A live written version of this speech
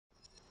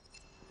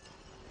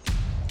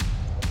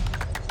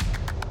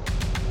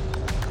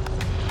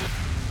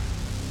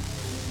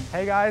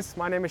Hey guys,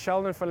 my name is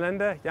Sheldon van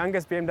Linde,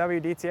 youngest BMW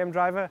DTM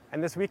driver,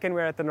 and this weekend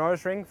we're at the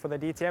Nürburgring for the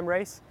DTM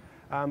race.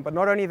 But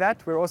not only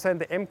that, we're also in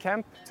the M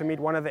camp to meet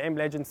one of the M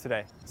legends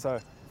today. So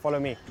follow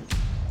me.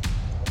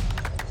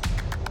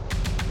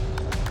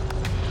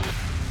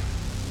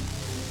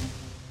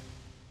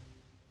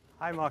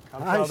 Hi Mark,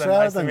 I'm Hi, Sheldon. Sheldon.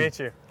 Nice to meet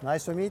you.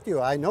 Nice to meet you.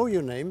 I know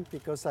your name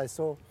because I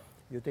saw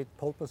you did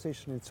pole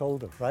position in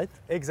Zolder, right?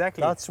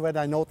 Exactly. That's when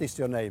I noticed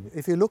your name.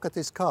 If you look at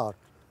this car,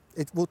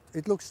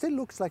 still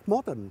looks like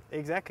modern.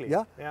 Exactly.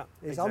 Yeah, Yeah.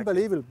 It's exactly.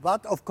 unbelievable.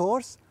 But of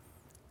course,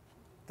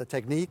 the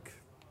technique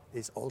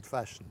is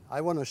old-fashioned. I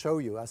want to show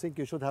you. I think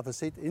you should have a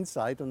seat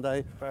inside, and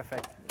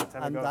Perfect. Let's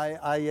have a go.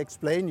 I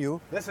explain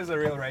you. This is a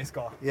real race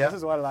car. Yeah. This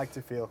is what I like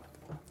to feel.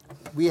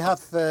 We have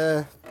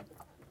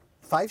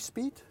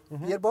 5-speed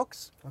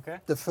gearbox. Okay.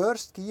 The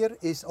first gear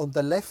is on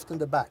the left and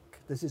the back.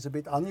 This is a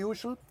bit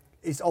unusual.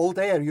 It's all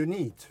there you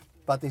need,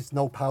 but it's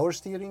no power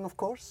steering, of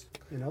course.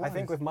 You know. I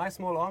think with my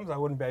small arms, I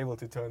wouldn't be able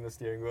to turn the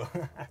steering wheel.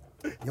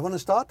 You want to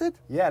start it?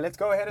 Yeah, let's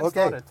go ahead and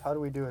Okay. start it. How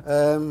do we do it?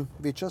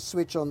 We just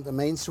switch on the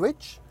main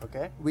switch.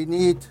 Okay. We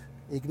need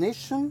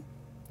ignition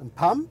and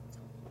pump.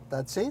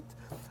 That's it.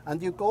 And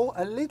you go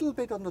a little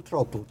bit on the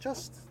throttle,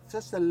 just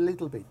a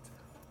little bit.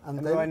 And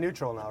then we're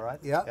neutral now, right?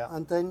 Yeah,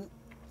 and then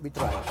we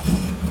try.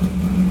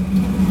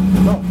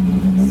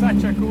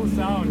 Such a cool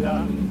sound.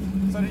 Yeah.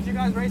 So did you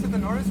guys race at the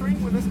Nürburgring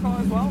with this car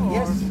as well? Or?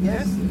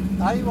 Yes.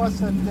 I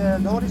was at the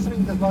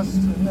Nürburgring.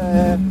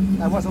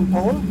 I was on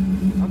pole.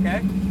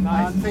 Okay,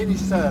 nice. And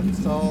finished third.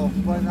 So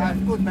I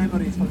have good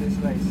memories for this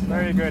race.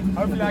 Very good.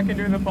 Hopefully I can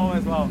do the pole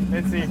as well.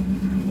 Let's see.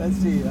 Let's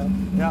see.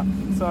 Yeah.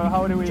 So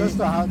how do we? Just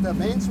the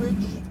main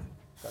switch.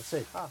 That's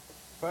it. Ah,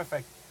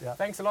 perfect. Yeah.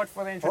 Thanks a lot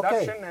for the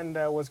introduction, and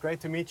it was great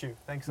to meet you.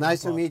 Thanks. So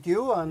Nice much, to meet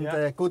you,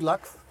 and good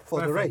luck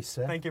for the Perfect. race.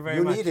 Thank you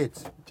very much. You need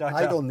it. Ciao,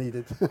 I ciao. don't need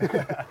it.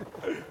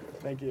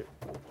 Thank you.